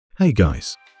Hey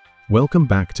guys, welcome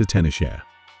back to tenorshare.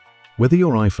 Whether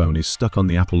your iPhone is stuck on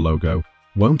the Apple logo,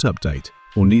 won't update,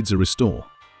 or needs a restore,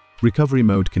 recovery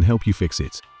mode can help you fix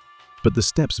it. But the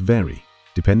steps vary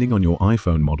depending on your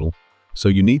iPhone model, so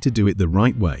you need to do it the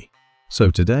right way.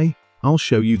 So today, I'll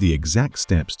show you the exact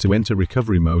steps to enter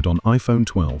recovery mode on iPhone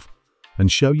 12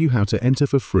 and show you how to enter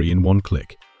for free in one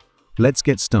click. Let's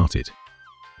get started.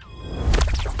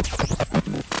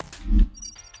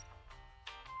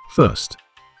 First,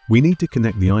 we need to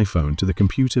connect the iPhone to the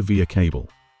computer via cable.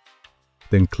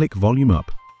 Then click volume up,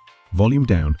 volume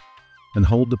down, and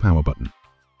hold the power button.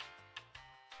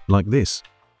 Like this.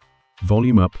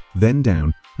 Volume up, then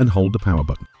down, and hold the power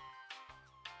button.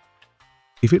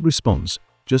 If it responds,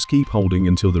 just keep holding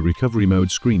until the recovery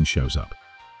mode screen shows up.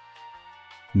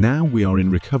 Now we are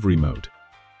in recovery mode.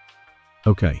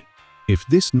 Okay, if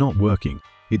this not working,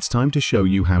 it's time to show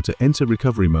you how to enter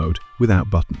recovery mode without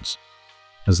buttons.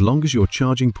 As long as your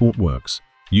charging port works,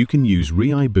 you can use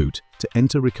ReiBoot to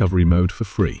enter recovery mode for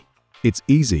free. It's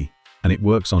easy and it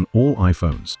works on all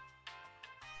iPhones.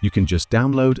 You can just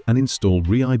download and install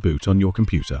ReiBoot on your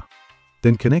computer.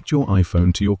 Then connect your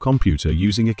iPhone to your computer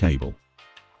using a cable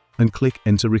and click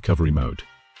Enter Recovery Mode.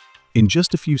 In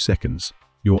just a few seconds,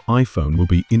 your iPhone will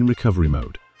be in recovery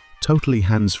mode, totally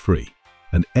hands-free,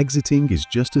 and exiting is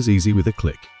just as easy with a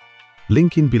click.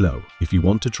 Link in below if you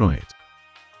want to try it.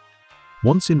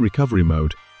 Once in recovery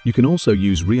mode, you can also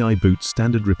use ReiBoot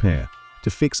Standard Repair to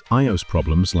fix iOS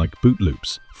problems like boot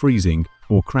loops, freezing,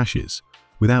 or crashes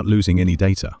without losing any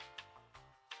data.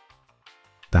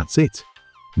 That's it.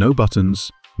 No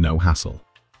buttons, no hassle.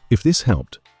 If this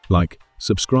helped, like,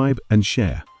 subscribe and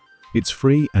share. It's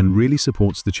free and really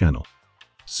supports the channel.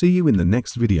 See you in the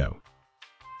next video.